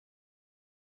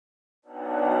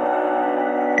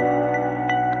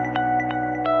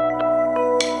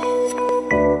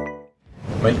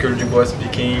Mickäel Dubois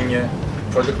speaking,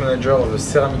 product manager of the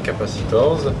ceramic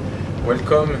capacitors.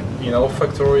 Welcome in our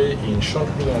factory in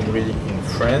Chanteloup-en-Brie in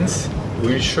France. We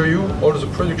will show you all the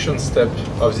production steps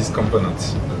of these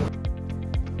components.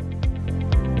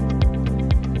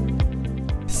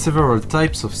 Several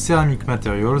types of ceramic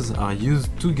materials are used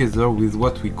together with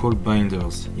what we call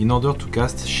binders in order to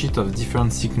cast sheets of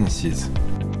different thicknesses.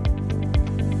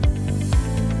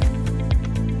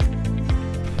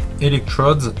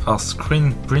 Electrodes are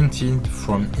screen printed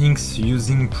from inks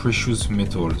using precious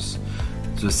metals.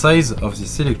 The size of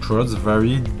these electrodes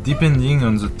vary depending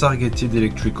on the targeted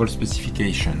electrical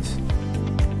specifications.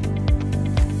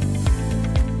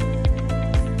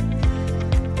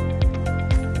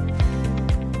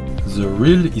 The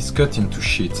reel is cut into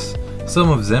sheets. Some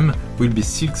of them will be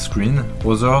silkscreen,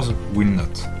 others will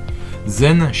not.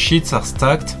 Then sheets are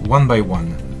stacked one by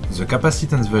one. The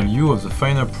capacitance value of the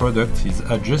final product is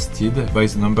adjusted by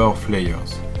the number of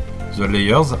layers. The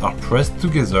layers are pressed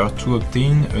together to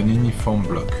obtain an uniform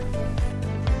block.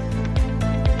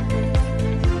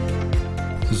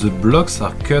 The blocks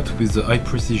are cut with the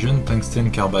high-precision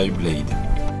tungsten carbide blade.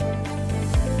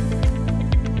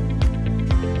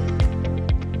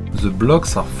 The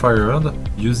blocks are fired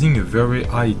using a very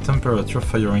high temperature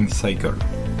firing cycle.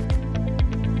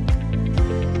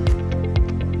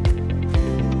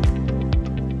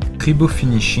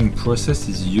 Tribo-finishing process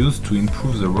is used to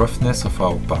improve the roughness of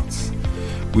our parts,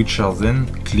 which are then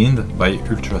cleaned by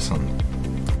ultrasound.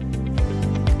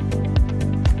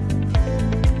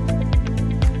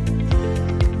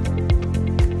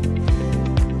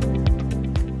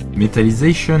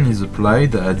 Metallization is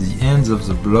applied at the ends of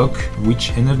the block,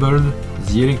 which enable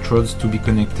the electrodes to be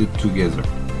connected together.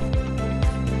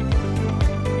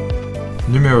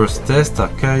 Numerous tests are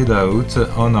carried out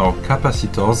on our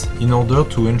capacitors in order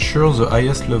to ensure the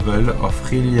highest level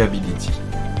of reliability.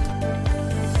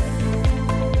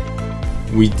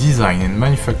 We design and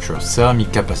manufacture ceramic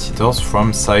capacitors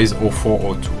from size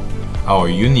 0402. Our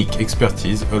unique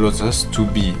expertise allows us to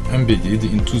be embedded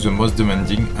into the most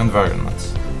demanding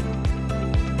environments.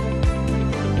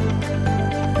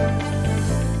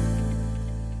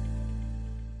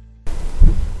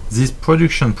 This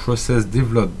production process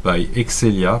developed by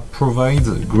Exxelia provides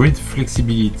great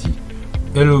flexibility,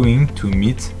 allowing to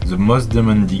meet the most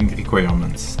demanding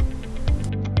requirements.